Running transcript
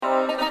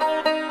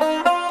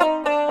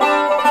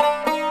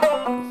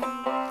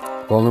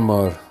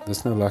Waldemar, dis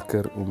nou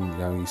lekker om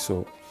jou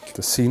hierso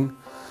te sien.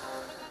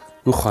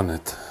 Hoe gaan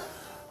dit?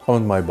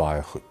 Gaan met my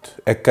baie goed.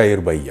 Ek kuier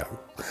by jou.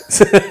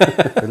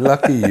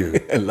 Lucky you.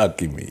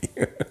 Lucky me.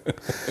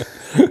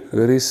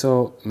 Hoor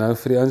hierso, nou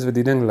vir die ouens wat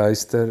die ding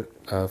luister,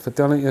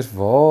 vertel nou eers,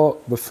 waar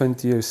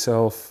bevind jy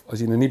jouself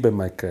as jy nou nie by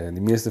my kuier,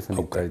 die meeste van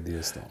die tyd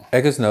deesdae?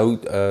 Ek is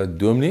nou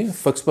dominee,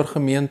 Ficksburg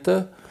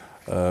gemeente,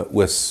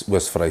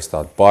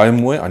 Oos-Vrystaat. Baie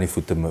mooi, aan die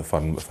voete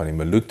van die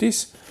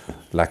Maluties.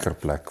 Lekker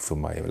plek vir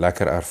my,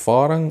 lekker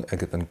ervaring.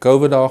 Ek het in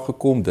COVID daar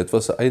gekom, dit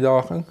was 'n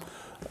uitdaging.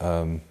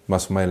 Maar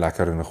vir my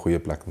lekker en 'n goeie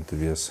plek om te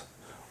wees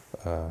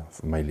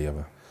vir my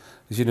lewe.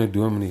 Is jy nou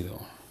dominee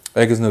daar?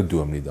 Ek is nou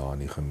dominee daar in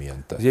die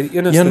gemeente. Is jy die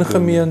enigste Een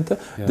gemeente,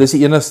 ja. Dis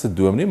die enigste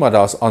dominee, maar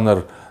daar's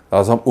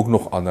dan ook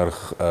nog ander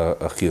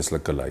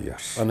geestelike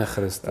leiers. Ander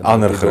Christen.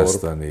 Ander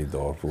Christen in die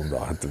dorp om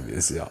daar te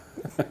wees, ja.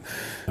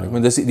 Ek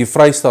meen dis die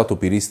Vrystaat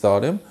op hierdie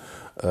stadium.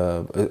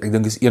 Ek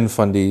dink is een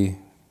van die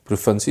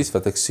provinsies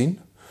wat ek sien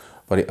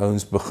waar die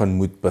ouens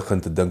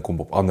begin te dink om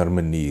op ander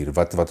manier.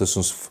 Wat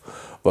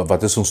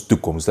is ons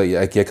toekoms?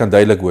 Jy kan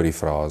duidelik hoor die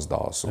vrae is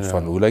daarso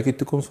van hoe lyk die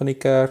toekoms van die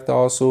kerk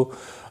daarso?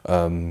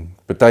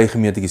 Party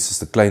gemeentetjies is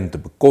te klein om te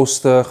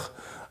bekostig.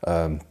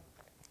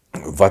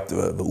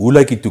 Hoe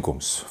lyk die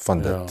toekoms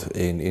van dit?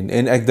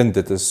 En ek dink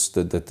dis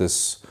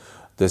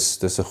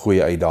 'n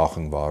goeie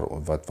uitdaging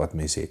wat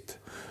mense het.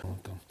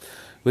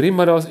 Hoorie,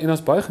 maar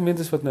daar's baie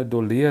gemeentes wat nou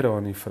doleer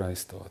aan die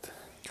Vrystaat.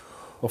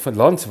 Of in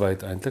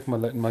landwyd eintlik,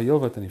 maar heel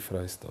wat in die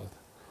Vrystaat.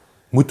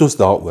 Moet ons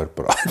daaroor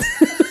praat?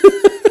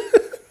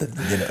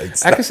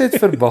 Ek is net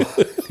verbaas.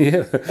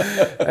 Nee,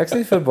 ek is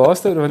net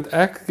verbaas oor want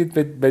ek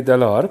het by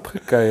Delaharp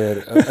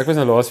gekuier. Ek was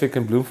nou laasweek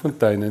in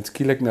Bloemfontein en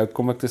skielik nou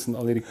kom ek tussen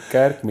al hierdie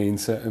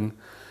kerkmense in.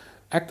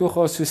 Ek dink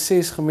daar so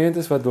 6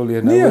 gemeentes wat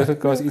doleer. Nou hoor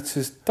ek daar's iets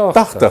soos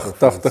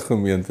 80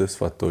 gemeentes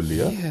wat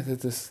doleer. Nee,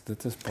 dit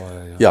is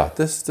baie Ja,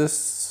 dis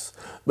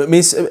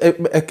mense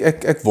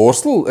ek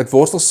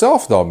worstel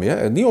self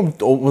daarmee, nie om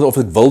of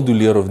ek wil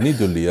doleer of nie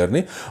doleer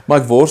nie,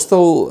 maar ek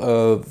worstel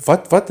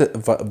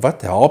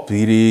wat help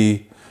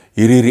hierdie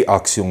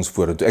reaksie ons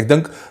vorentoe. Ek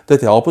dink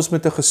dit help ons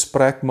met 'n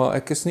gesprek, maar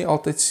ek is nie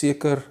altyd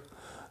seker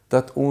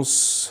dat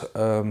ons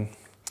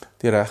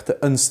die regte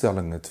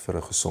instelling het vir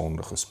 'n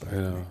gesonde gesprek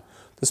nie.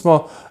 Dis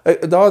maar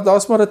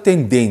daar's maar 'n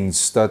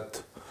tendens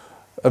dat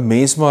 'n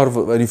mens maar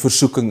in die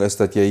versoeking is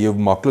dat jy jou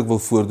maklik wil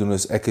voordoen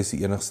as ek is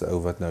die enigste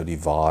ou wat nou die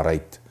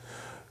waarheid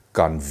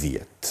kan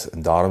weet.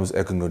 En daarom is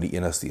ek nou die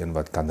enigste een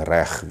wat kan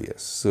reg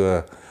wees.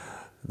 So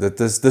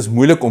dis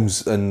moeilik om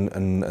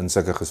in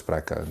sulke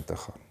gesprekke in te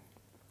gaan.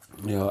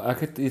 Ja, ek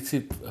het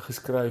ietsie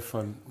geskryf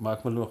van, maar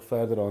ek wil nog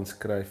verder aan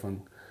skryf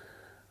van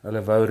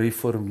hulle wou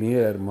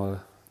reformeer, maar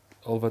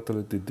al wat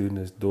hulle te doen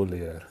is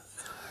doleer.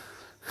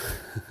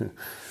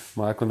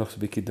 Maar ek wil nog so 'n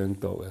bietjie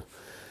dink daaroor.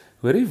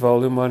 Hoorie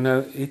Waldemar,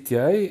 nou het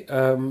jy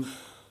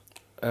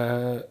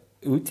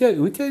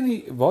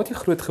waar het jy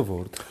groot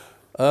geword?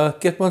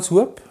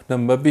 Keetmanshoop,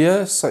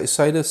 Namibië,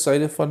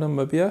 suide van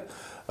Namibië.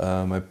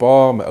 My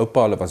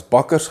oupa, hulle was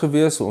bakkers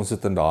gewees, so ons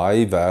het in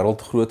daai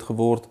wêreld groot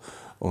geword.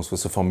 Ons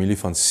was 'n familie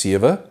van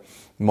 7,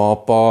 ma,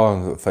 pa,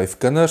 5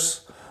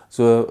 kinders.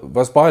 So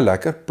was baie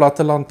lekker,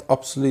 platteland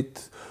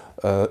absoluut,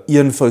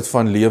 eenvoud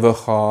van lewe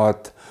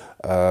gehad.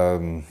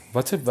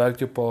 Wat se werk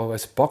jou pa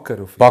was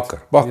bakker of iets?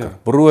 Bakker,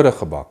 brode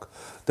gebak.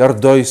 Daar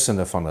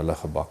duisende van hulle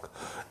gebak.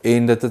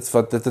 En dit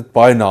het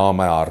baie na aan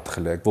my hart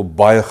gelê. Ek wil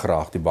baie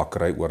graag die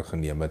bakkery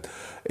oorgeneem het.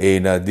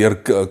 En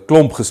deur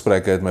klomp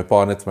gesprekke het my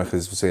pa net vir my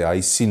gesê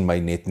hy sien my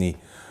net nie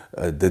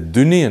dit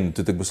doen nie, en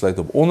toe het ek besluit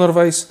op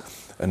onderwys.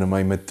 En in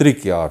my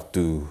matriekjaar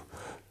toe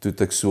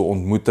het ek so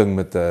ontmoeting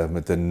met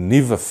 'n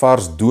nuwe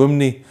vars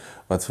dominee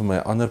wat vir my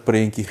 'n ander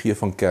prentjie gee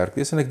van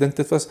kerkwees, en ek dink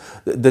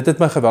dit het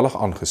my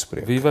geweldig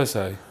aangespreek. Wie was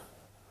hy?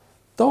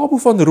 Tabo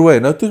van Rooi.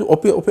 Nou toe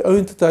op die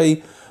ouend het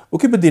hy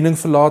ook die bediening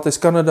verlaat. Hy's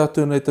Kanada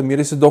toe en hy het 'n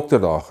mediese dokter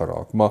daar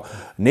geraak, maar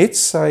net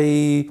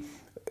sy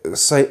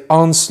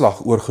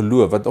aanslag oor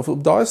geloof, want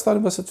op daai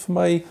stadium was dit vir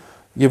my,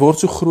 jy word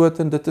so groot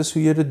en dit is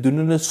hoe jy dit doen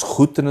en dit is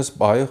goed en is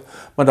baie,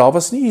 maar daar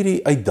was nie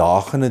hierdie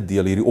uitdagende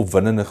deel, hierdie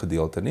opwindende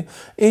gedeelte nie.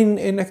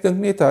 En ek dink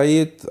net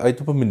hy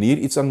het op 'n manier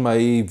iets aan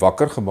my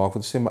wakker gemaak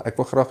wat sê maar ek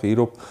wil graag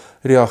hierop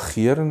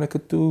reageer, en ek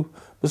het toe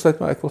besluit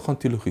maar ek wil gaan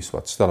teologie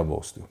swat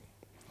Stellenbosch toe.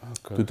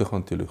 Okay. Toe te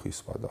gaan teologie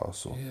swat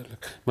daarso.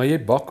 Heerlik. Maar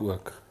jy bak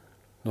ook.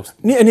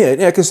 Nee,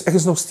 ek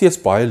is nog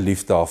steeds baie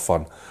lief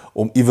daarvan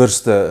om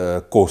iewers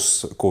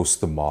kos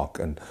te maak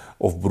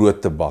of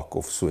brood te bak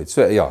of so iets.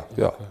 So ja,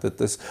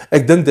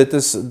 ek dink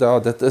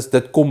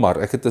dit kom maar.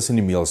 Ek het tussen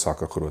die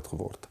meelsakke groot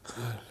geword.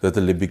 Dit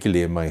 'n bietjie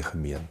lê in my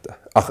gemeente.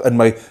 Ag, in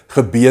my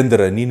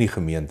gebeendere, nie in die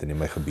gemeente nie,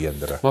 my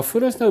gebeendere. Maar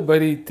voor ons nou by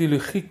die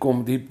teologie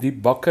kom, die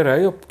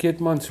bakkery op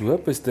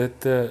Keetmanshoop, is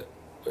dit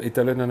het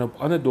hulle dan op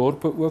ander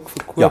dorpe ook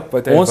verkoop, Ja,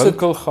 wat hy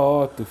winkel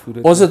gehad, of hoe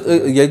dit... Ons het,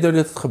 jy het nou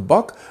dit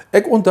gebak,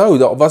 ek onthou,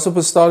 daar was op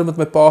 'n stadium met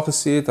my pa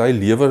gesê het, hy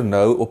lewer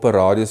nou op 'n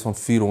radius van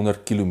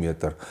 400 km,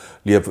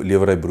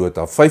 lewer hy brood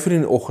af. 5 uur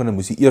in die oggend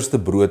moes die eerste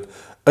brood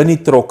in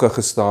die trokke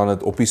gestaan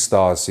het op die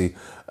stasie,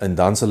 en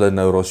dan sal hulle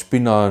nou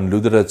Rospina en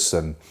Luderitz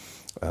en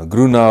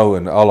Groenau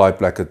en al daai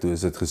plekke toe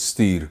is dit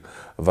gestuur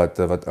wat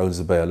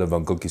ouens by hulle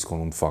winkeltjies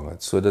kon ontvang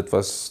het. So dit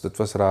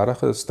was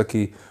regtig 'n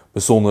stukkie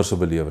besonderse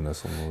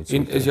belewenis om dit so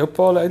En is jou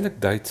pa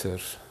eintlik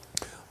Duitsers?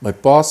 My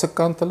pa se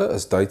kant hulle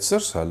is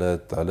Duitsers. Hulle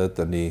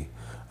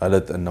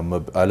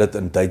het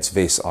in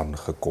Duitswes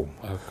aangekom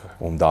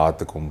om daar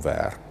te kom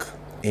werk.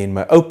 En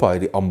my oupa het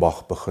die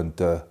ambag begin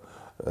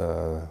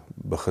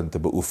te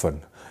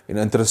beoefen. En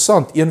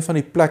interessant, een van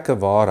die plekke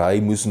waar hy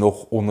moes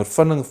nog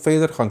ondervinding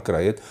verder gaan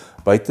kry het,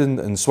 buite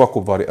in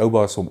Swakop waar die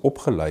oubaas hom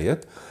opgelei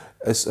het,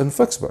 is in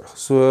Vicksburg.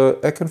 So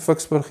ek en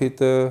Vicksburg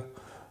het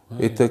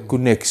 'n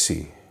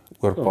koneksie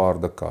oor 'n paar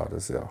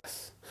dekades, ja.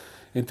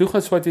 En toe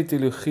gaan swat jy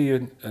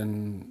teologie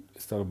in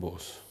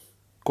Stellenbosch.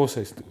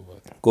 Koshuis toe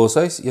wat?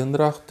 Koshuis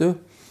Eendrag toe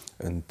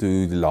en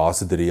toe die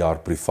laaste 3 jaar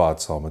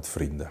privaat saam met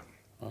vriende.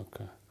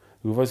 Okay.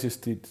 Hoe was jou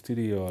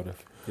studiejare?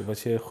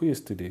 Was jy 'n goeie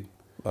student?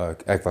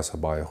 Ek was 'n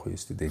baie goeie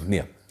student.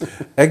 Nee.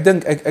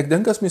 Ek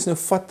dink as mens nou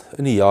vat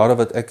in die jare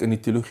wat ek in die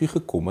teologie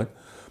gekom het,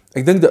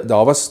 ek dink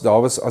daar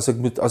was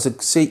as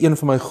ek sê een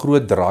van my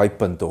groot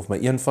draaipunte of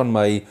een van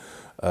my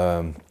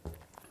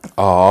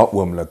aha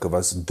oomblikke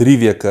was 3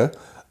 weke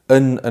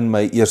in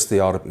my eerste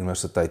jaar op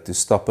universiteit. Toe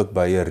stap ek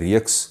by 'n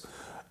reeks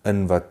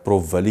in wat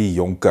Prof Willie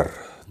Jonker,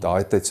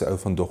 daai tyd se ou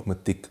van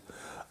dogmatiek,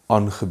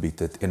 aangebied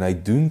het. En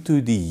hy doen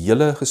toe die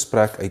hele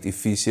gesprek uit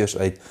Efesiërs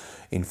uit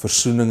en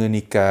versoening in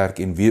die kerk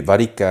en wat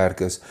die kerk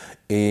is.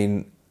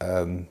 En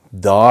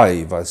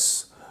daai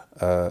was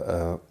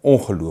 'n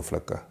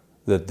ongelooflike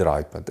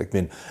draaipunt.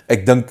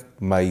 Ek dink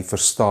my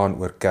verstaan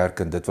oor kerk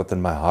en dit wat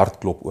in my hart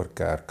klop oor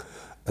kerk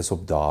is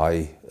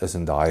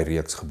in daai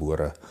reeks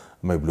gebore.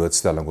 My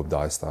blootstelling op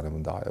daai stadium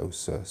en daai ou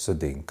se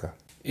denke.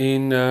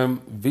 En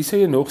wie sou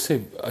jy nog sê,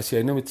 as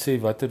jy nou moet sê,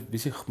 wie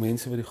is die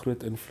mense wat die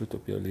groot invloed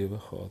op jou lewe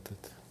gehad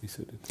het? Wie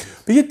sou dit wees?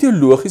 Baie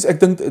teologies, ek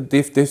dink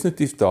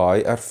definitief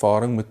daai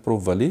ervaring met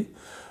Prof Willie.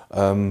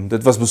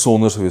 Dit was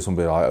besonder geweest om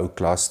by daai ou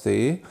klas te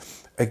hê.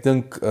 Ek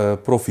dink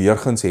Prof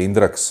Jurgens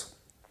Hendriks,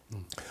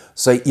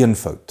 sy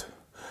eenvoud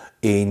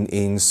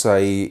en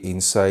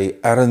sy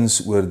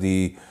erns oor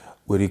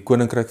die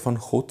koninkryk van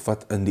God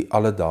wat in die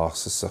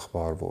alledaagse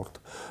sigbaar word.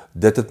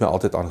 Dit het my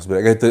altyd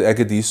aangespreek. Ek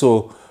het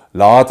hierso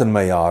laat in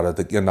my jare dat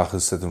ek eendag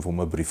gesit en vir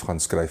hom 'n brief gaan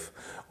skryf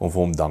om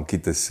vir hom dankie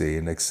te sê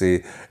en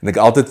ek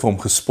altyd vir hom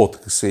gespot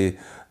gesê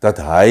dat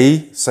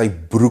hy sy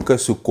broeke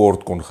so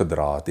kort kon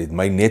gedra het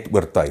my net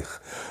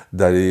oortuig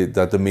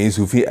dat 'n mens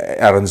hoef nie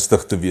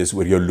ernstig te wees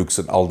oor jou looks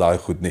en al daai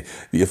goed nie.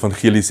 Die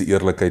evangeliese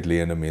eerlikheid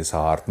lê in 'n mens se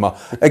hart, maar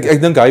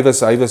ek dink hy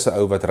was 'n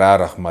ou wat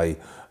regtig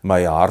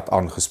my hart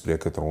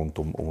aangespreek het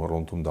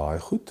rondom daai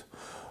goed.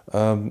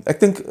 Ek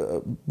dink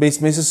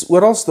mense is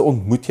oralste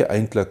ontmoet jy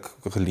eintlik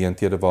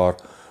geleenthede waar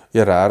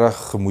jy regtig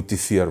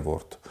gemotiveer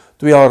word.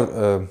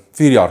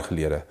 4 jaar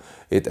gelede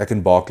het ek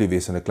in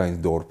Bakleyes in 'n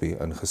klein dorpie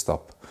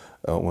ingestap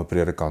om 'n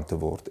predikant te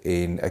word.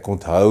 En ek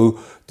onthou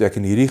toe ek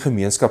in hierdie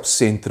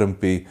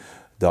gemeenskapsentrumpie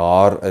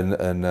daar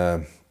in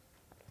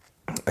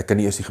ek kan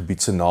nie eers die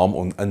gebied se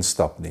naam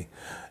instap nie.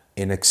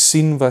 En ek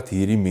sien wat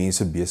hierdie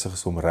mense besig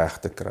is om reg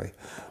te kry.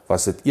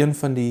 Was dit een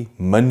van die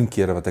min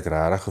kere wat ek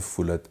regtig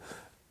gevoel het,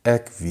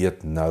 ek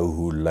weet nou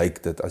hoe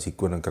lyk dit as die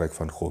koninkryk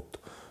van God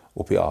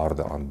op die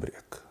aarde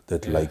aanbreek.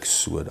 Dit lyk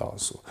so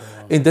daarso.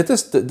 En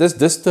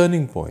dis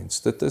turning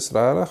points. Dit is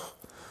regtig.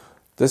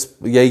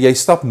 Jy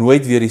stap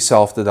nooit weer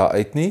dieselfde daar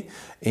uit nie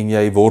en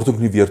jy word ook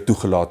nie weer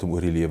toegelaat om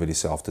oor die lewe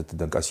dieselfde te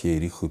dink as jy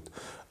hierdie goed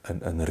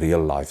in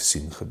real life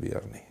sien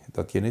gebeur nie.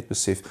 Dat jy net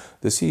besef,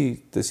 dis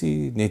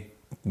nie net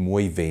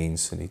mooi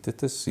wense nie.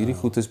 Hierdie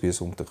goed is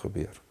besig om te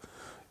gebeur.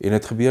 En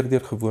dit gebeur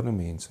deur gewone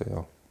mense,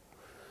 ja.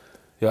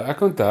 Ja,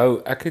 ek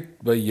onthou, ek het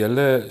by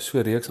julle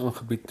so reeks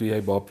aangebied toe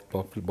jy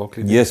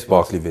Bakleyes Yes,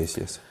 Bakleyes,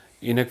 yes.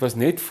 En ek was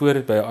net voor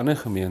dit by 'n ander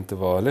gemeente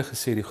waar hulle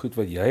gesê die goed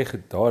wat jy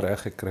daar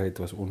reg gekry het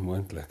was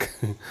onmoontlik.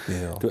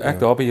 Ja, toe ek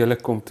daar by julle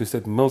kom, toe is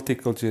dit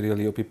multikultureel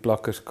hier op die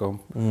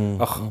plakkerskamp.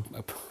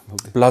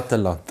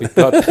 Platteland.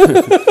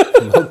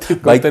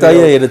 By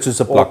tye het dit soos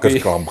 'n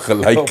plakkerskamp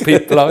gelyk. Op die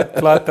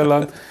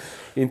platteland.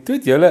 En toe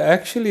het julle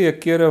actually 'n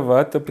keer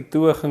wat op 'n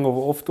betoging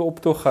of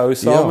optog gehou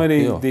saam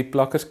met die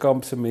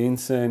plakkerskamp se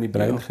mense en die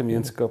bruin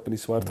gemeenskap en die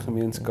swart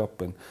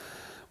gemeenskap en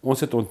ons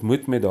het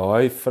ontmoet met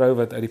daai vrou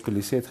wat uit die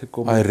polisie het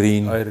gekom,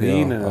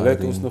 Irene en hulle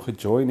het ons nog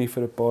gejoin hier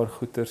vir 'n paar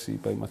goeters hier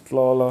by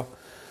Matlala.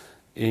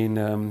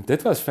 En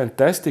dit was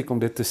fantasties om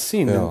dit te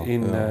sien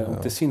om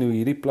te sien hoe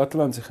hierdie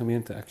plattelandse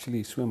gemeente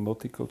actually so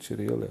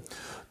multikultureel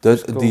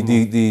is.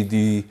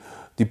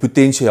 Die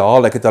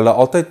potensiaal, ek het hulle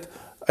altyd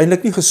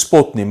eintlik nie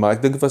gespot nie, maar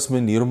ek dink dit was 'n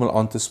manier om hulle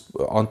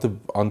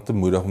aan te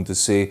moedig om te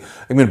sê,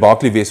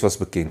 Bakleyes was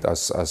bekend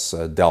as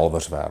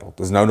Delwers wêreld.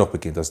 Is nou nog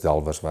bekend as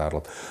Delwers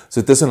wêreld.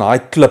 So tussen daai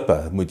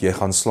klippe moet jy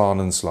gaan slaan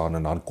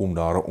en dan kom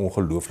daar 'n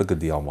ongelooflike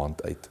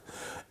diamant uit.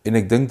 En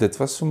ek dink dit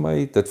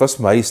was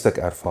my stuk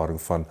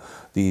ervaring van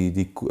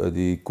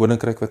die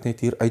koninkryk wat net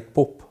hier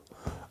uitpop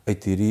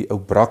uit hierdie ou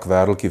brak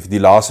wêreldjie, die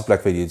laaste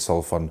plek waar jy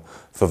sal van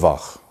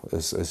verwag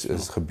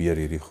is gebeur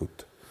hierdie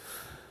goed.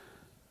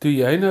 Toe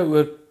jy nou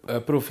oor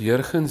Prof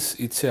Jurgens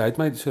iets sê, hy het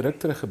my so ruk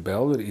terug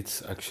gebel oor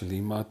iets actually,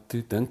 maar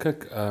toe dink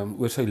ek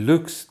oor sy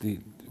looks,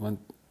 want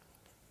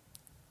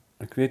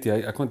ek weet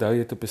ek onthou jy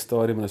het op 'n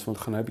stadium en ons moet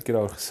gaan nou 'n bietjie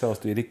daaroor gesels,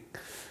 toe jy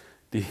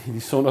die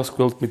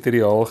sonnaarskool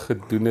materiaal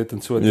gedoen het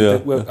en so,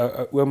 dit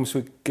oom so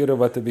 'n keer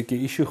wat 'n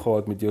bietjie issue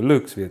gehad met jou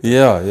looks, weet jy.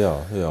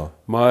 Ja.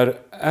 Maar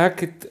ek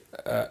het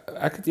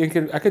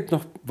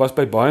was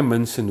by baie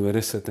min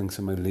sinode sittings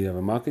in my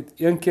lewe, maar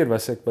een keer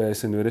was ek by 'n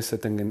sinode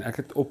sitting en ek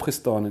het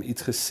opgestaan en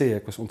iets gesê,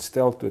 ek was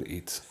ontstel oor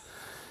iets.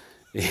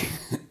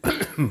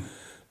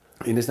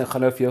 En dis nou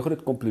gaan nou vir jou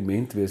groot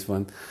kompliment wees,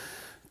 want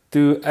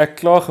toe ek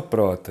klaar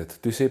gepraat het,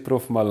 toe sê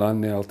Prof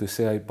Malanel, toe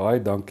sê hy,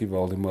 baie dankie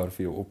Waldemar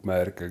vir jou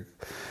opmerking.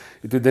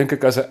 En toe dink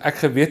ek, as ek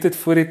geweet het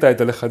voor die tyd,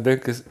 hulle gaan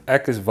dink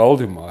ek is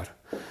Waldemar,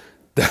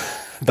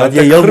 dat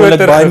jy heel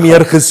moeilik baie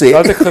meer gesê.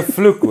 Dat ek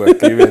gevloek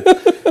ook, jy weet.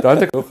 Dan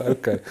het ek nog,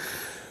 okay,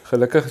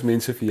 gelukkig is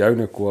mense vir jou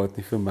nou kwaad,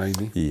 nie vir my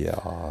nie. Ja.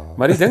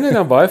 Maar die dinge het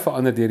dan baie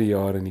verander deur die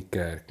jare in die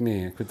kerk,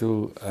 nee, ek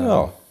bedoel,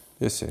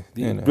 jy sê.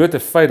 Die blote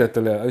feit dat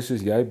hulle ou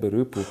soos jy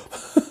beroep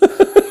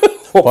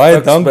op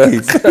baie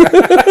dankie.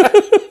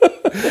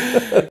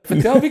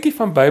 Vertel 'n bietjie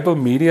van Bybel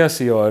Media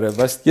se jare.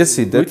 Hoe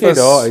het jy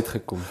daar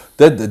uitgekom?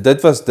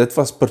 Dit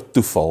was per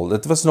toeval.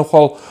 Dit was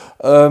nogal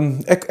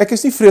ek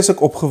is nie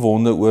vreeslik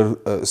opgewonde oor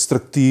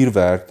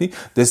struktuurwerk nie.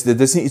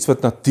 Dit is nie iets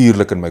wat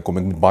natuurlik in my kom.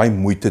 Ek moet baie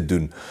moeite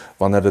doen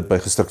wanneer dit by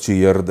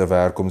gestruktureerde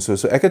werk kom.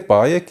 So ek het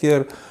baie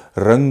keer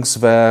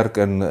ringswerk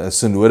en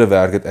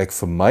sinodewerk het ek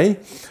vir my.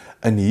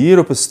 En hier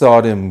op 'n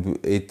stadium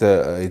het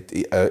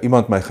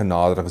iemand my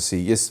genader en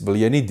gesê, wil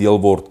jy nie deel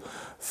word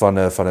van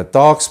 'n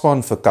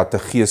taakspan vir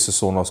kategese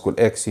sonnaarskool?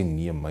 Ek sê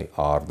nee, my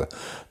aarde.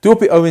 Toe op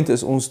die ouend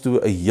is ons toe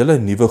 'n hele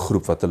nuwe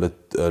groep wat hulle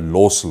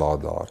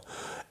loslaat daar.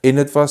 En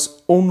dit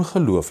was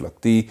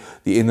ongelooflik. Die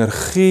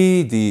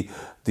energie,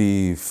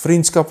 die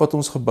vriendskap wat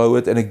ons gebou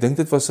het, en ek dink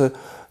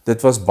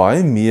dit was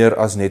baie meer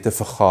as net 'n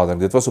vergadering.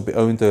 Dit was op die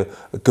ouend 'n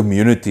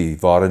community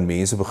waarin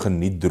mense begin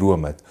nie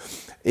droom het.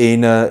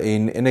 En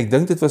ek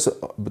dink dit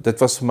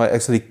was vir my,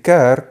 ek sal die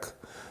kerk,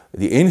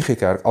 die NG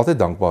Kerk, altyd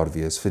dankbaar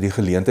wees vir die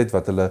geleentheid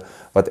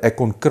wat ek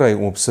kon kry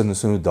om op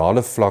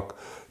sinodale vlak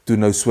toe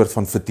nou soort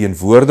van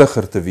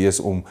verteenwoordiger te wees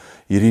om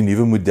hierdie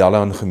nuwe modelle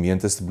aan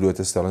gemeentes te bloot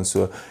te stel en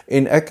so.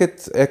 En ek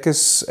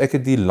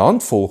het die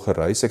land vol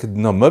gereis, ek het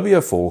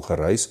Namibië vol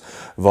gereis,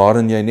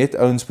 waarin jy net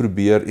ouens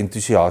probeer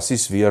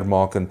entoesiasties weer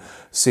maak en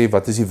sê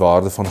wat is die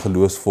waarde van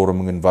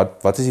geloofsvorming en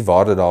wat is die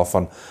waarde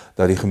daarvan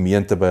dat die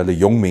gemeente by hulle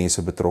jong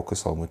mense betrokke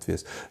sal moet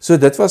wees. So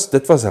dit was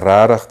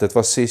regtig, dit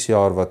was 6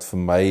 jaar wat vir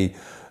my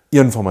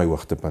een van my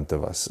hoogtepunte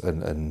was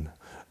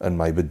in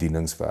my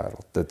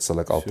bedieningswêreld. Dit sal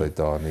ek altyd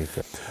daar nie.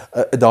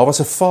 Daar was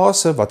 'n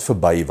fase wat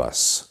verby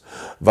was.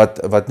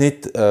 Wat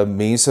net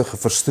mense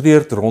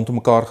gefrustreerd rondom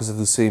mekaar gesit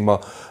en sê, maar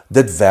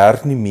dit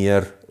werk nie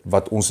meer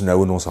wat ons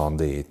nou in ons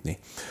hande het nie.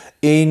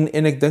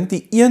 En ek dink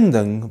die een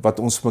ding wat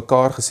ons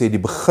mekaar gesê, die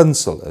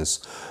beginsel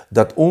is,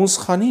 dat ons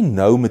gaan nie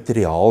nou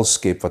materiaal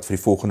skep wat vir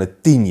die volgende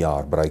 10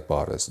 jaar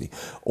bruikbaar is nie.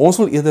 Ons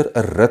wil eerder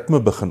 'n ritme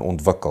begin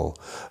ontwikkel,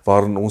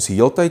 waarin ons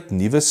heeltyd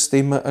nuwe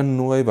stemme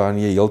innooi, waarin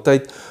jy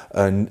heeltyd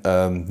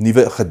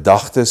nuwe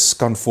gedagtes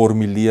kan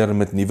formuleer, en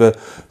met nuwe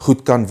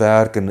goed kan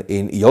werk, en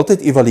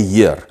heeltyd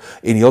evalueer,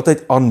 en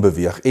heeltyd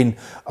aanbeweeg. En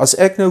as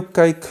ek nou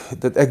kyk,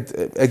 dat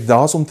ek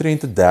daar's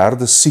omtrent 'n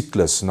 3de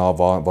siklus na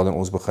waarin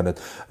ons begin het,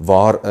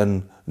 waarin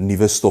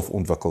nuwe stof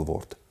ontwikkel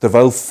word.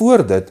 Terwyl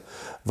voor dit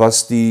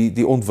was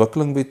die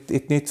ontwikkeling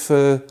het net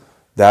vir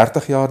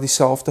 30 jaar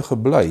dieselfde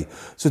gebly.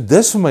 So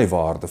dis vir my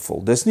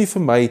waardevol. Dis nie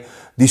vir my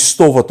die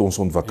stof wat ons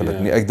ontwikkel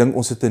het nie. Ek dink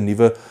ons het 'n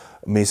nuwe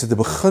mense te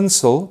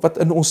beginsel wat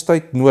in ons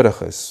tyd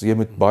nodig is. Jy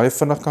moet baie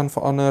vinnig kan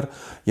verander,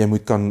 jy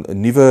moet kan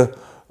nuwe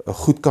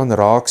goed kan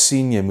raak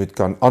sien, jy moet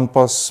kan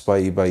aanpas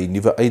by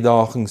nuwe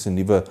uitdagings en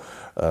nuwe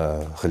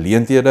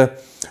geleenthede.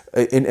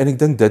 En ek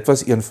dink dit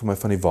was een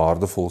van die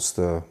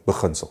waardevolste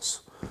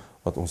beginsels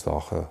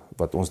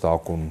wat ons daar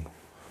kon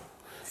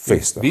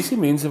vestig. Wie is die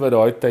mense wat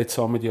daai tyd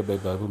saam met jou by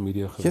Bybel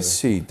Media gewerk?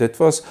 Jessie, dit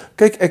was,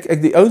 kyk,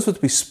 ek die ouens wat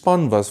op die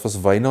span was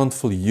Wynand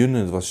Viljoen,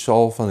 en dit was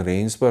Charles van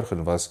Rensburg,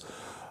 en was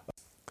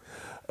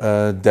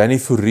Danny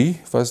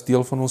Fourie was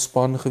deel van ons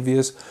span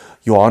gewees.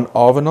 Johan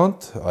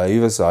Avenant, hy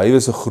was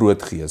 'n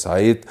groot gees.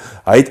 Hy het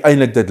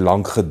eintlik dit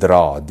lank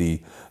gedra,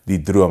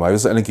 die droom. Hy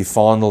was eintlik die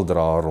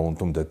vaandeldraer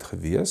rondom dit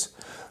gewees.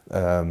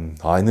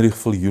 Heinrich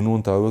Viljoen,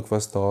 onthou ek,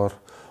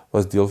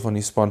 was deel van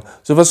die span.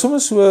 So was sommer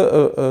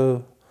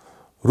so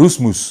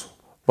roesmoes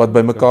wat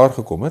by mekaar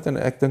gekom het, en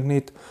ek dink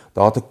net,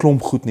 daar het 'n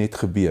klomp goed net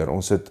gebeur.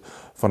 Ons het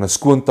van 'n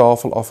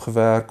skoontafel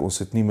afgewerk, ons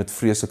het nie met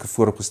vreeslike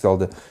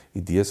vooropgestelde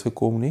idees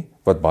gekom nie,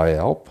 wat baie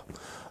help.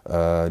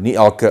 Nie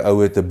elke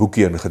ou het 'n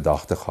boekie in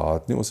gedagte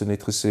gehad nie, ons het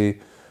net gesê,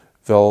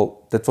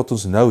 wel, dit wat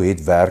ons nou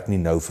het, werk nie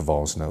nou vir waar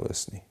ons nou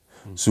is nie.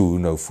 So hoe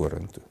nou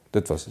vorentoe.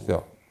 Dit was het,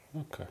 ja.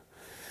 Okay.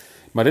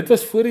 Maar dit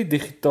was voor die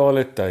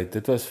digitale tyd,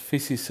 dit was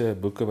fisiese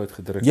boeke wat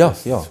gedruk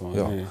is. Ja.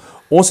 Nee.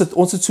 Ons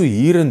het so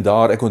hier en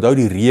daar, ek onthou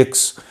die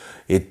reeks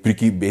het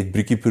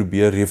bietjie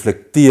probeer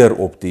reflekteer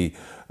op die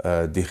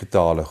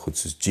digitale goed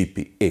soos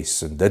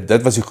GPS en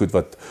dit was die goed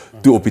wat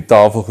toe op die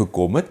tafel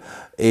gekom het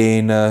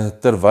en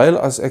terwyl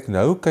as ek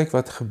nou kyk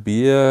wat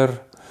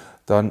gebeur,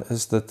 dan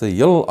is dit 'n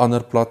heel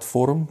ander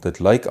platform, dit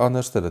lyk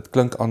anderste, dit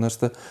klink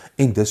anderste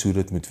en dis hoe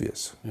dit moet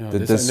wees. Ja,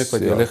 dit is eintlik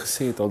wat jy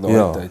gesê het al daai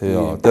ja,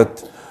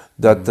 tyd.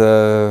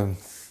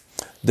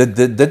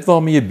 Dit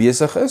waarmee jy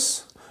besig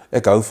is,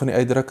 ek hou van die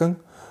uitdrukking,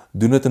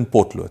 doen dit in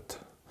potlood.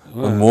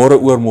 En môre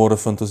oormôre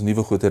vind ons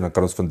nuwe goed en dan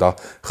kan ons vandag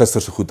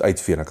gister se goed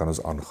uitvee en dan kan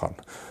ons aangaan.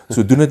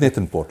 So doen dit net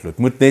in potlood.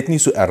 Moet net nie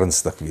so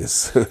ernstig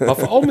wees. Maar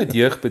veral met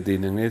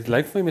jeugbediening, dit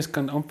lyk vir my mens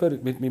kan amper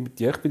met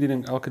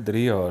jeugbediening elke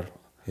 3 jaar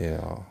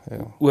ja.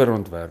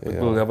 oorontwerp. Ek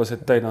bedoel, daar was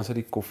 'n tyd dan sit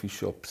die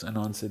coffeeshops en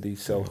dan sit die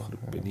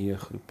selgroepe en die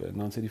jeuggroepe en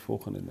dan sit die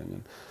volgende ding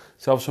en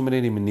selfs sommer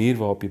net die manier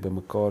waarop jy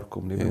bymekaar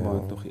kom, nie maar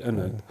nog die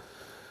inhoud.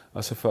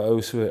 Asof 'n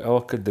ou so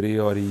elke 3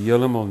 jaar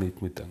heeltemal nuut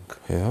moet dink.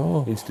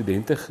 Ja. En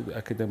studente,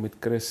 ek het nou met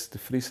Chris de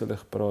Vries hulle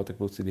gepraat, ek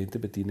wil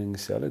studentebediening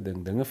dieselfde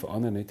ding, dinge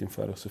verander net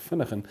eenvoudig so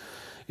vinnig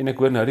en ek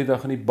hoor nou die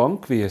dag aan die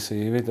bankwese,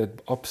 jy weet dat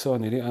Absa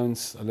en hierdie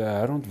ouens, hulle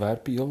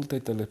herontwerp die hele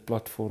tyd hulle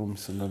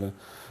platforms en hulle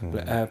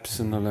apps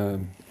en hulle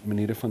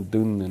maniere van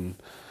doen en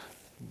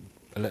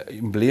hulle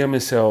embleme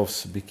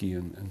selfs bietjie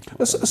in.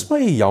 Is my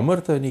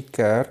jammerte in die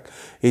kerk,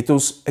 het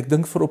ons, ek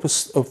dink vir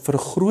 'n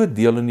groot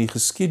deel in die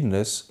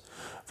geskiedenis,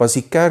 was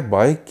die kerk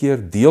baie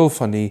keer deel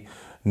van die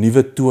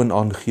nuwe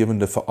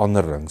toonaangewende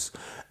veranderings.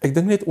 Ek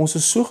dink net ons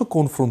is so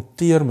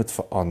gekonfronteer met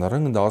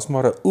verandering en daar's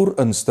maar 'n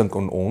oerinstink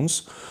in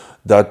ons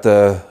dat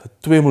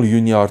 2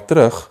 miljoen jaar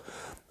terug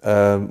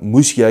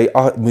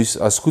moes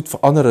as goed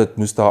verander het,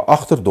 moes daar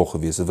agterdog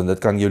gewees het, want dit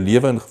kan jou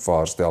lewe in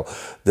gevaar stel,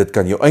 dit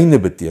kan jou einde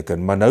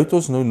beteken, maar nou het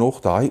ons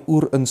nog daai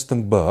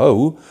oerinstink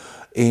behou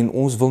en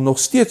ons wil nog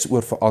steeds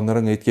oor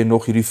verandering, het jy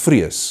nog hierdie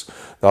vrees.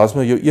 Daar's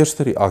maar jou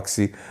eerste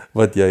reaksie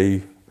wat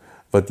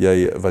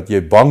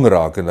jy bang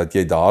raak en dat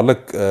jy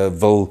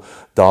wil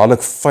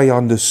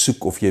vyande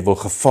soek of jy wil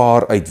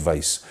gevaar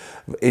uitwys.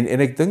 En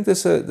ek dink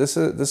dis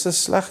 'n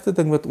slegte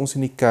ding wat ons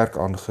in die kerk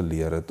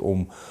aangeleer het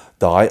om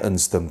daai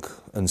instink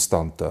in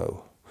stand te hou.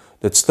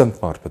 Dit stink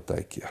maar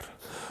partykeer.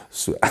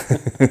 So.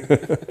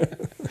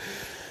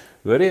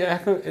 Hoor jy,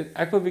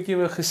 ek wil 'n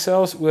bietjie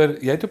gesels oor,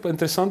 jy het op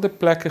interessante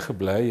plekke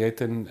gebly, jy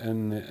het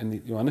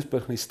in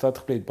Johannesburg in die stad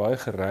gebly, het baie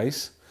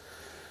gereis,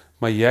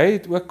 maar jy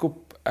het ook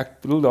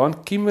ek bedoel daar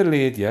in Kimberley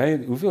het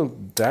jy hoeveel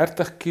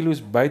 30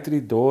 kilos buite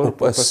die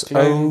dorp op 'n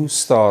ou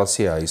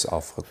stasiehuis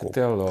afgekom.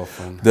 Vertel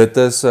daarvan. Dit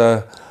is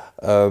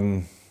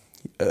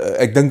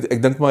ek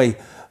dink my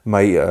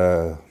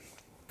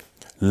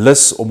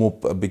lus om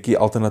op 'n bietjie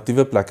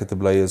alternatiewe plekke te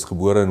bly is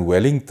gebore in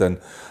Wellington.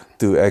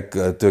 Toe ek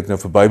nou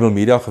vir Bible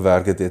Media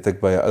gewerk het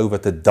ek by 'n ou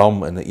wat 'n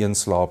dam in 'n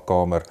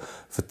eenslaapkamer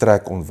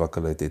vertrek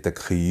ontwikkel het. Het ek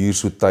gehuur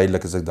so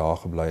tydelik as ek daar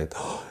gebly het.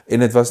 En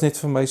dit was net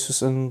vir my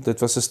dit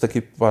was 'n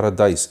stukkie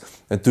paradys.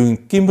 En toe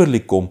in Kimberley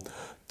kom,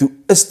 toe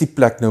is die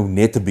plek nou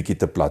net 'n bietjie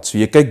te plat. So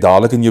jy kyk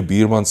dadelik in jou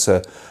buurman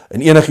se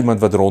en enigiemand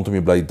wat rondom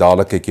jou bly,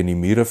 dadelik kyk jy in die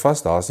mure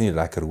vas. Daar's nie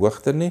lekker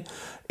hoogte nie.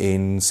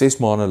 En 6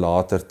 maande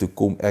later toe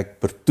kom ek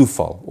per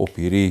toeval op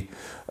hierdie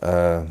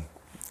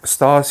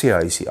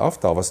stasiehuisie af.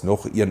 Daar was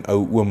nog een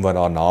ou oom wat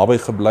daar naby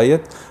gebly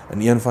het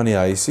in een van die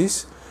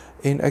huisies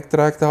en ek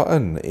trek daar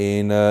in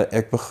en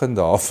ek begin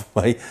daar vir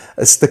my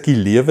 'n stukkie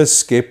lewe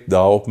skep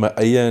daar op my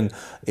eie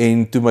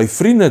en toe my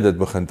vriende dit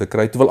begin te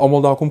kry, toe wil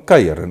almal daar kom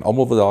kuier en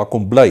almal wil daar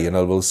kom bly en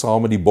hulle wil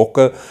saam met die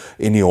bokke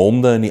en die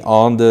honde in die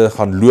aande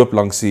gaan loop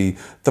langs die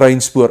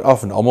treinspoor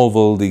af en almal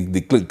wil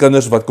die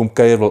kinders wat kom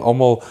kuier wil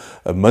almal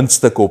 'n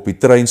muntstuk op die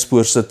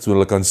treinspoor sit so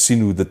hulle kan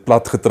sien hoe dit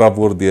plat getrap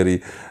word deur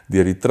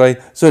die trein.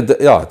 So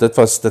dit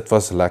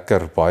was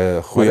lekker,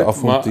 baie goeie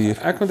avontuur.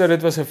 Maar ek onthou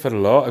dit was 'n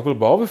ek wil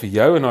behalwe vir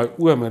jou en daai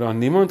oom het daar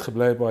niemand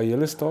gebly by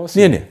julle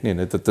stasie. Nee,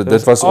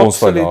 dit was ons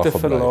van daar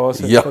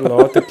gebly.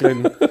 Verlate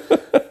klein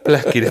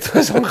plekkie. Dit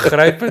was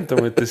ongrypend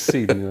om dit te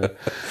sien.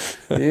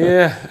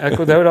 Ja, ek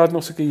onthou daar het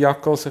nog sulke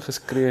jakkalse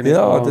geskree.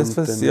 Ja, dit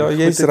was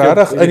jy's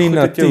regtig in die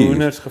natuur. Jy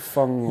hoenders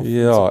gevang.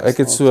 Ja, ek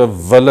het so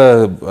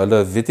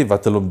hulle weet nie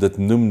wat hulle om dit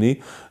noem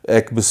nie.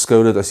 Ek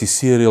beskou dit as die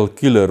serial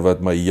killer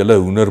wat my hele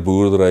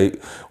hoenderboerdery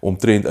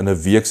omtrent in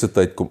 'n week se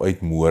tyd kom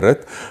uitmoor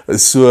het.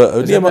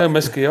 So nee, maar 'n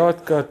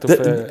muskiaatkat of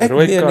 'n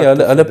rooi kat.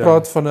 Nee, hulle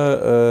praat van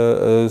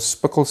 'n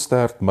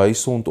spikkelstert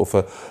muisond of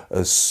 'n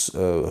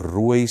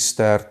rooi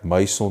stert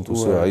muisond of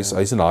so.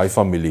 Hy's in daai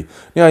familie.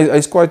 Nee,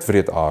 hy's quite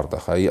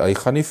wreedaardig. Hy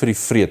gaan nie vir die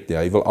vreet nie.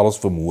 Hy wil alles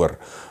vermoor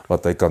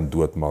wat hy kan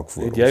doodmaak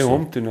vir ons. Het jy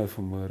hom toe nou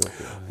vermoor?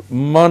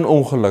 Man,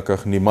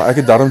 ongelukkig nie, maar ek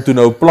het daarom toe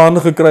nou 'n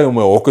plan gekry om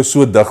my hokke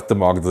so dig te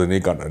maak dat hy nie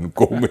kan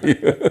inkom nie.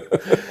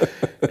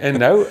 En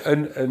nou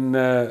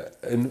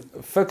in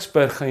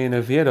Ficksburg gaan jy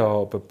nou weer daar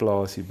op 'n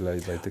plaasie bly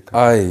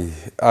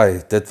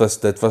buitekant.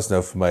 Dit was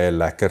nou vir my 'n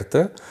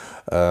lekkerte.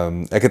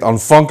 Ek het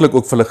aanvanklik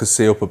ook vir hulle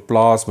gesê op 'n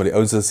plaas, maar die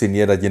ouens het gesê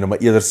nee, dat jy nou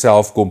maar eerder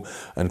self kom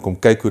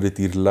kyk hoe dit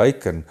hier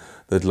lyk en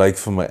dit lyk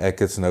vir my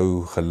ek is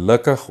nou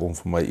gelukkig om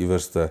vir my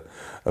iewers 'n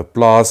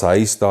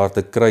plaashuis daar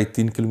te kry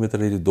 10 km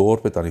uit die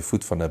dorp het aan die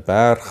voet van 'n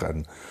berg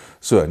en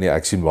so nee,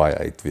 ek sien baie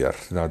uit weer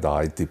na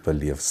daai tipe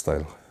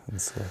leefstyl en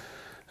so.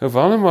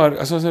 Wel maar,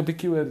 as ons nou 'n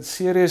bietjie oor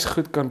series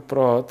goed kan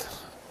praat,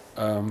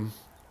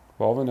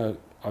 waar we nou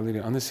al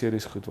die ander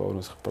series goed waaroor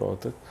ons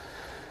gepraat het.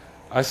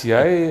 As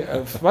jy,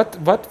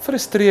 wat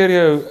frustreer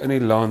jou in die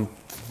land?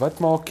 Wat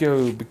maak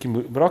jou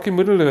bietjie raak jy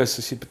moedeloos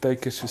as jy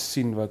partykeer so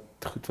sien wat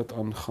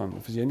aangaan?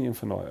 Of is jy nie een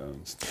van daai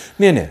ouens?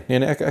 Nee,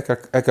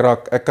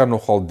 ek kan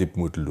nogal diep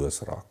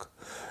moedeloos raak.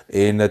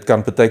 En dit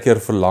kan partykeer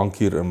vir lank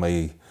hier in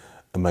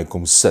my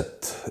kom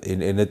sit.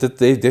 En dit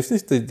het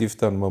definitief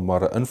dan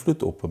maar 'n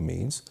invloed op 'n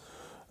mens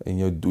en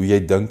hoe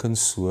jy dink en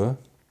so.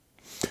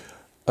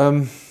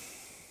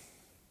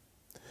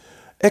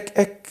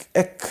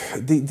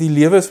 Die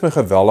lewe is my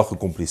geweldig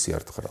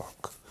gecompliseerd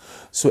geraak.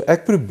 So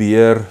ek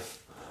probeer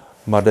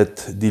maar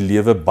die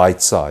lewe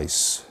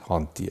bite-size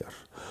hanteer.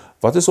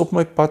 Wat is op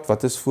my pad?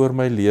 Wat is voor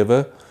my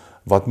lewe?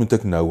 Wat moet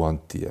ek nou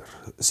hanteer?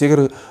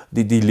 Seker,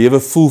 die lewe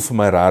voel vir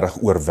my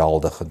regtig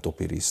oorweldigend op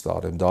hierdie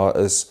stadium. Daar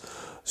is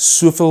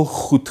soveel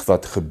goed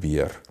wat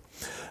gebeur.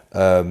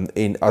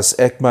 En as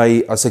ek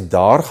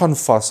daar gaan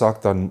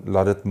vashak, dan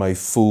laat dit my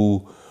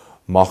voel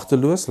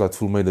magteloos, laat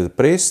voel my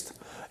depressed,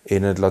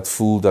 en dit laat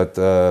voel dat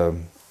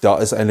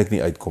daar is eintlik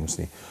nie uitkoms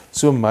nie.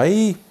 So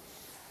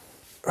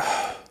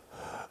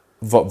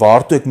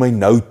waartoe ek my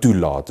nou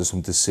toelaat, is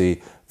om te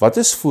sê, wat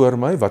is voor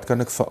my, wat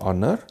kan ek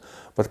verander,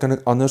 wat kan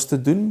ek anders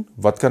te doen,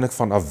 wat kan ek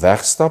vanaf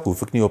wegstap,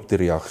 hoef ek nie op te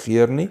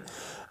reageer nie,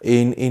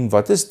 en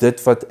wat is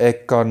dit wat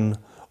ek kan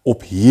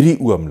op hierdie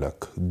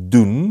oomblik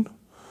doen,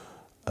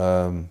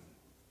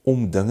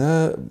 om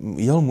dinge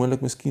heel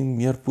moontlik miskien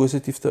meer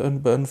positief te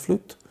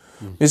beïnvloed.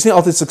 Ek is nie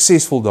altyd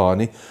suksesvol daar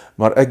nie,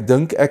 maar ek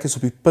dink ek is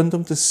op die punt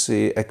om te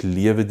sê, ek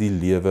lewe die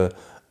lewe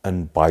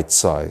in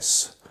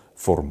bite-size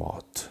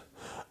formaat.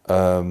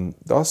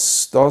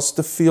 Daar's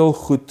te veel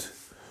goed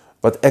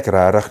wat ek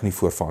regtig nie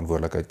voor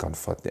verantwoordelikheid kan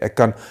vat nie. Ek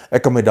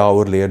kan my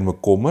daaroor lê en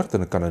bekommerd,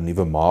 en ek kan 'n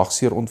nuwe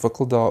maagseer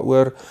ontwikkel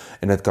daaroor,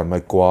 en dit kan my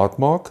kwaad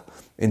maak,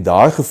 en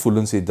daai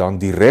gevoelens het dan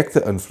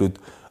direkte invloed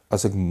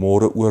as ek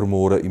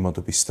oormôre iemand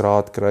op die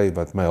straat kry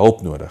wat my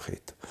hulp nodig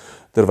het.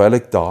 Terwyl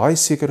ek daai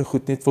sekere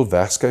goed net wil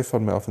wegskuif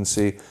van my af en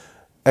sê,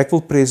 ek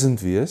wil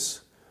present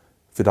wees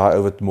vir daai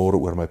ou wat môre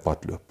oor my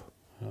pad loop.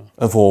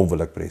 En vir hom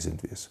wil ek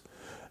present wees.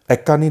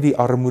 Ek kan nie die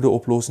armoede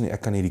oplos nie,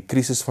 ek kan nie die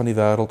krisis van die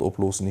wêreld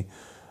oplos nie,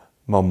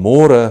 maar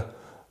môre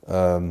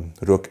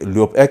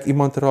loop ek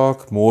iemand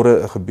raak,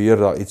 môre gebeur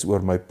daar iets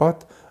oor my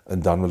pad, en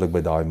dan wil ek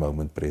by daai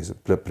moment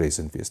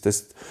present wees.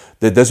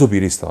 Dis op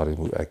hierdie stadium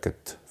hoe ek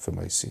dit vir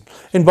my sien.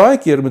 En baie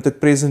keer moet ek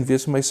present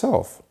wees vir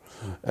myself.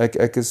 Ek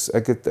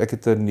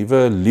het 'n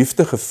nuwe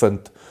liefde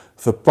gevind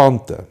vir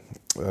plante,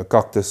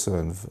 kaktusse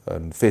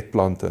en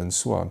vetplante en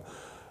so aan.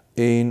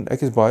 En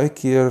ek is baie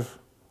keer,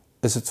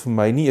 is dit vir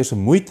my nie eers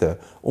 'n moeite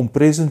om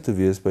present te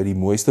wees by die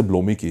mooiste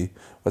blommetjie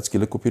wat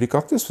skielik op hierdie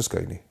kaktus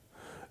verskyn nie.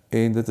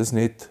 En dit is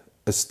net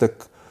 'n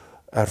stuk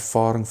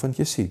ervaring van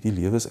jy sê, die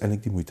lewe is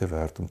eintlik die moeite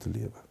werd om te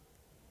lewe.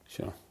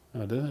 Ja,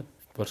 dit is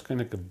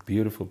waarskynlik 'n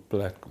beautiful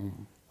plek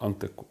om aan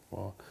te kom.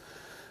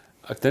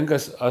 Ek dink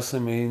as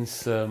 'n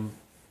mens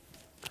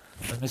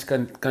mens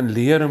kan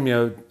leer om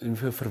jou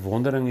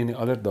verwondering in die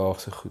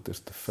alledaagse goeders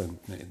te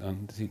vind, nee, dan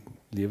is die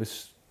lewe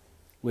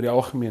oor die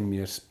algemeen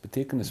meer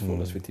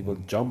betekenisvol as wat jy wil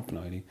jump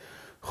na die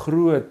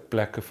groot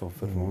plekke van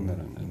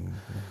verwondering.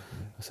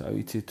 As ou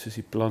iets het soos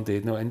die plante,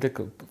 het nou eintlik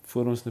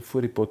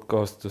voor die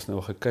podcast, ons nou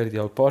al gekyk, het jy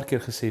al 'n paar keer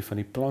gesê van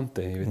die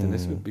plante, jy weet, en dit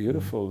is so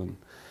beautiful,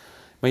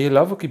 maar jy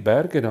love ook die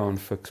berge daar in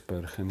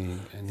Ficksburg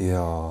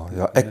Ja,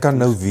 ek kan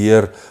nou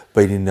weer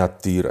by die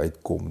natuur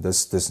uitkom.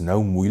 Dis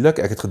nou moeilik.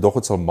 Ek het gedog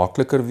dit sal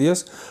makliker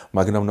wees,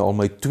 maar ek het nou al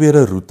my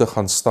tweede roete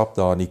gaan stap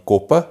daar in die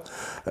koppe,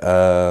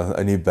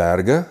 in die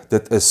berge.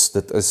 Dit is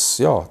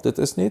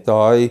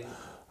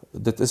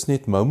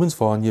net moments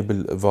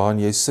waarin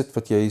jy sit,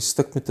 wat jy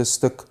stuk met 'n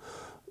stuk,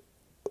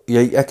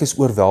 ek is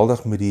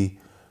oorweldig met die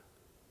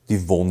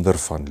wonder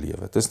van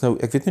lewe. Dit is nou,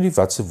 ek weet nie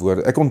wat se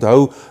woorde. Ek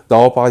onthou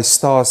daar op daai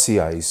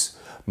stasiehuis,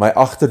 my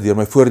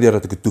voordeur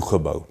het ek dit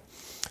toegebou.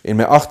 En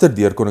my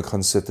agterdeur kon ek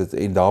gaan sit het,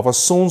 en daar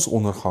was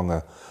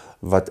sonsondergange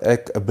wat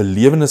ek 'n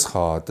belewenis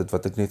gehad het,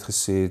 wat ek net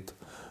gesê het,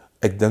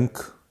 ek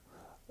dink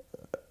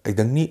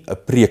nie 'n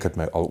preek het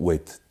my al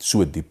ooit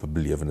so diepe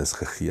belewenis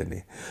gegee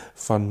nie,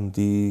 van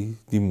die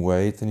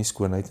mooiheid en die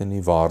skoonheid en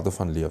die waarde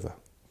van lewe.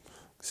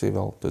 Ek sê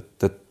wel,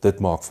 dit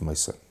maak vir my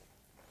sin.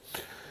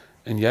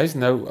 En jy's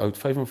nou oud,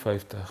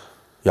 55?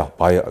 Ja,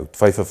 baie oud,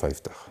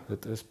 55.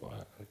 Dit is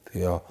baie oud.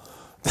 Ja.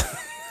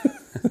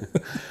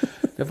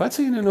 Ja, wat sê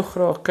jy nou nog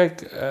graag?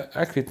 Kyk,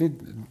 ek weet nie,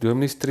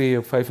 dominees tree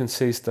op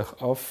 65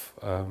 af,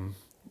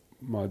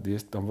 maar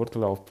dan word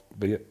hulle al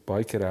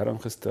baie keer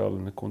heraangestel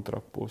in 'n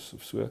kontrakpos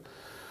of so.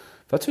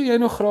 Wat sou jy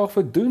nog graag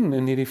wil doen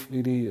in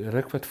hierdie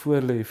ruk wat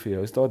voor lê vir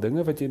jou? Is daar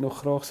dinge wat jy nog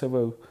graag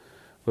sou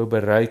wou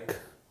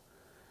bereik,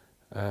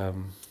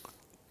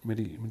 met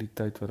die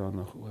tyd wat daar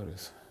nog oor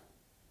is?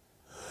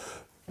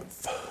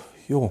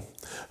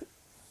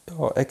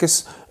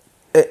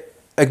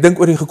 Ek dink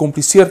oor die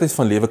gecompliseerdheid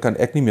van lewe kan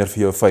ek nie meer vir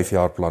jou 5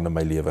 jaar plan in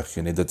my lewe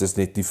gee nie. Dit is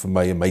net nie vir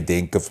my en my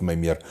denke vir my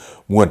meer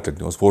moontlik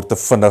nie. Ons word te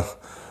vinnig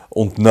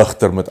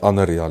ontnigter met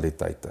ander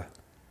realiteite.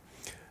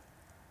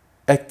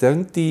 Ek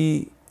dink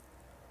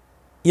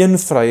Een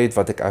vryheid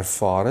wat ek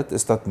ervaar het,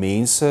 is dat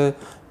mense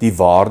die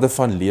waarde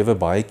van lewe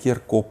baie keer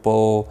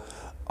koppel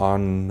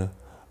aan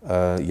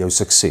jou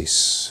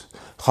sukses.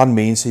 Gaan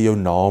mense jou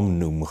naam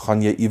noem,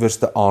 gaan jy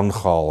iewerste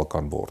aangehaal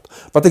kan word,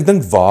 wat ek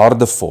dink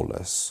waardevol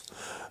is.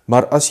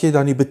 Maar as jy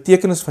dan die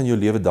betekenis van jou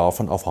lewe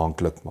daarvan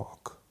afhanklik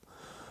maak,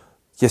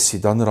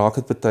 dan raak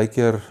dit baie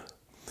keer,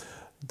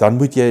 dan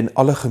moet jy in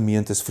alle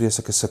gemeentes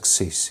vreeslike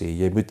sukses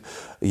hê.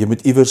 Jy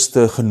moet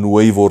iewerste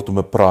genooi word om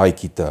 'n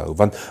praatjie te hou,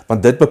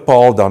 want dit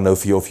bepaal dan nou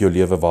vir jou of jou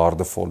lewe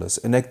waardevol is.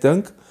 En ek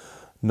dink,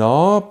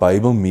 na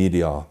Bible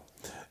Media,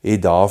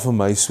 het daar vir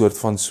my soort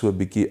van so 'n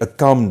bietjie 'n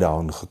calm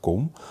down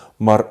gekom,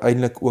 maar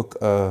eintlik ook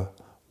 'n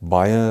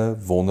baie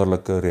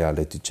wonderlike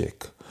reality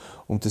check,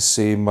 om te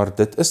sê, maar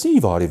dit is nie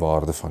waar die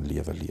waarde van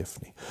lewe leef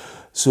nie.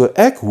 So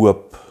ek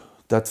hoop,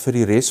 dat vir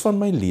die res van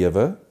my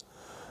lewe,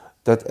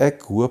 dat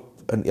ek hoop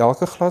in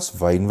elke glas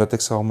wyn wat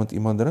ek saam met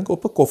iemand drink,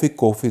 op 'n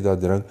koffie dat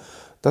drink,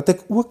 dat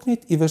ek ook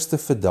net iewerste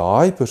vir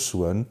daai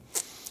persoon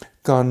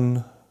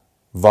kan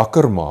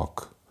wakker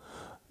maak,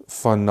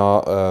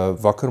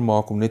 wakker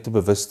maak om net te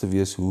bewus te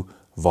wees hoe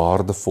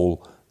waardevol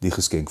die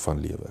geskenk van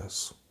lewe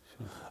is.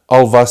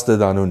 Al was dit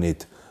dan nou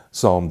net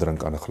saam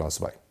drink aan 'n glas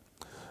wyn.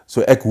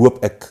 So ek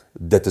hoop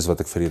dit is wat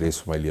ek vir die res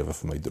van my lewe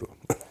vir my droom.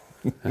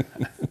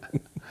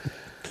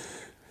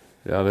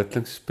 Ja, dit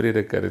klink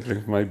prediker, dit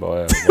klink vir my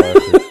baie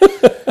goed.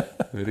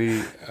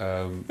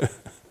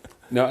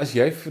 Nou as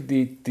jy vir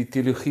die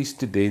teologie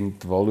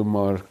student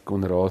Waldemar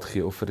kon raad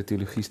gee, of vir 'n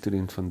teologie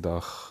student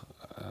vandag,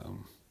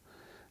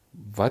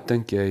 wat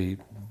dink jy,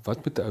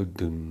 wat moet 'n ou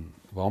doen?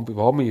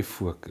 Waar moet jy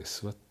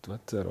fokus?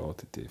 Wat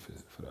raad het jy vir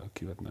 'n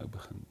ouetjie wat nou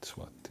begin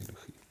swat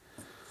teologie?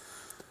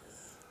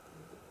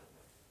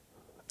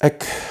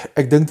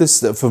 Ek dink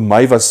vir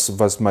my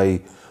was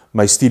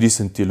my studies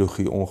in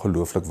teologie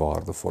ongelooflik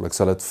waardevol. Ek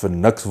sal dit vir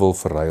niks wil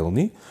verruil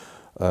nie,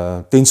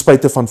 ten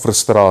spyte van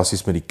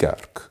frustrasies met die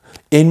kerk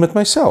en met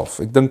myself.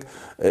 Ek dink,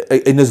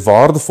 en dit is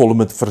waardevol om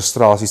met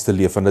frustrasies te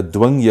leef, en dit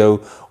dwing jou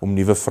om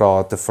nuwe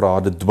vrae te vra,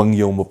 dit dwing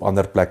jou om op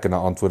ander plekke na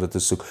antwoorde te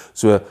soek.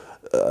 So,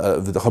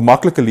 die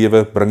gemaklike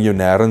lewe bring jou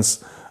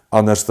nêrens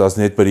anders as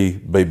net by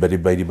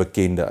die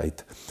bekende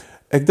uit.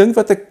 Ek dink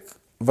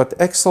wat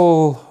ek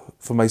sal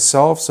vir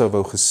myself sou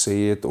wou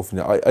gesê het, of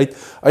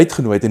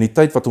uitgenooi het in die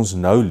tyd wat ons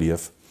nou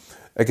leef,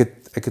 ek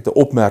het 'n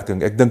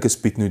opmerking, ek dink is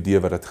Piet Nudee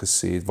wat dit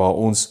gesê het, waar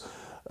ons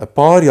 'n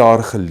paar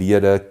jaar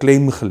gelede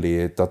klem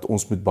gelê het, dat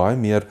ons moet baie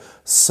meer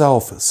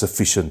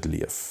self-sufficient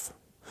leef.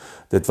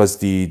 Dit was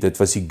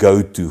die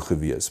go-to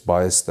gewees,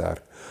 baie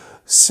sterk.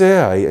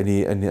 Sê hy,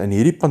 in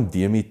hierdie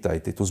pandemie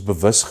tyd, het ons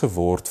bewus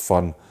geword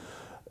van,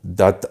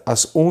 dat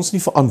as ons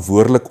nie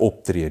verantwoordelik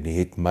optree nie,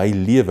 het my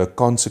lewe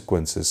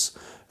konsekwensies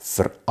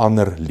vir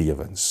ander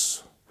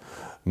lewens.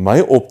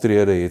 My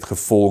optrede het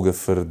gevolge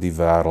vir die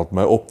wêreld,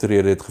 my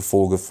optrede het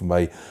gevolge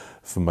vir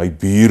my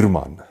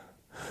buurman.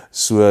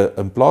 So,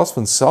 in plaas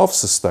van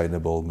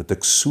self-sustainable, moet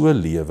ek so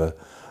lewe,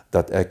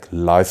 dat ek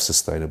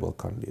life-sustainable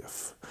kan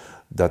leef.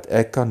 Dat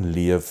ek kan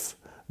leef,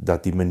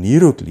 dat die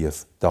manier hoe ek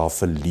leef, daar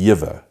vir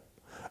lewe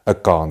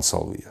 'n kans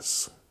sal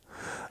wees.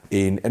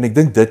 En ek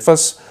dink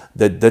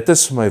dit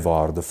is vir my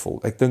waardevol.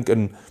 Ek dink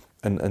in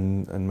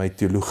my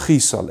teologie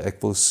sal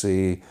ek wil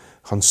sê,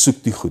 gaan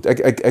soek die goed.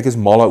 Ek is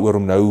mal oor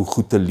om nou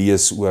goed te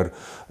lees oor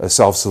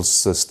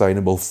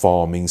self-sustainable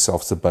farming,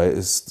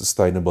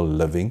 self-sustainable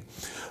living.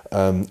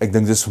 Ek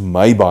dink dit is vir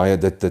my baie,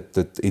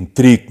 dit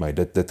intrigue my,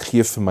 dit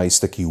gee vir my 'n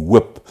stukkie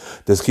hoop,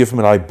 dit gee vir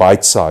my daai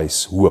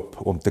bite-size hoop,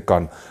 om te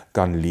kan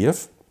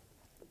leef,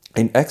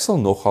 en ek sal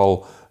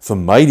nogal vir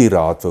my die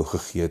raad wou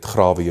gegee het,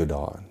 grawe jou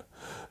daarin.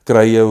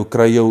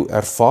 Kry jou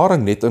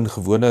ervaring net in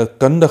gewone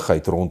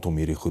kundigheid rondom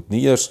hierdie goed,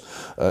 nie eers,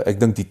 ek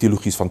dink die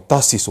teologie is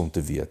fantasties om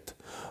te weet,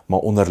 maar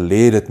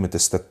onderlê dit met 'n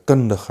stuk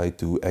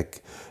kundigheid, hoe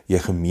ek jy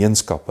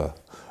gemeenskappe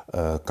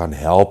kan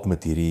help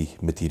met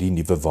hierdie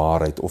nuwe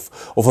waarheid, of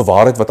 'n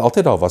waarheid wat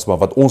altyd daar was, maar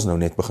wat ons nou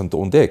net begin te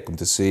ontdek, om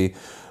te sê,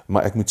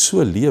 maar ek moet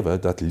so lewe,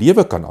 dat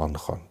lewe kan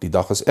aangaan. Die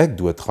dag as ek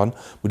doodgaan,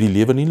 moet die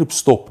lewe nie loop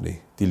stop nie,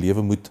 die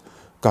lewe moet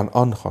kan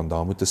aangaan,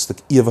 daar moet 'n stuk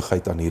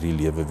ewigheid aan hierdie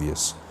lewe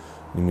wees,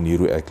 die manier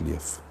hoe ek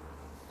leef.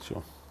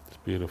 Sure, it's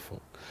beautiful.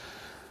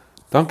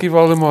 Dankie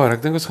Waldemar,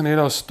 ek dink ons gaan net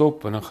daar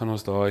stop, en dan gaan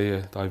ons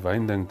daai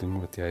wynding doen,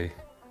 wat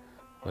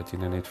jy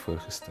nou net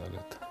voorgestel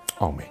het.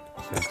 Amen.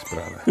 Thanks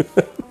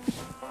brother.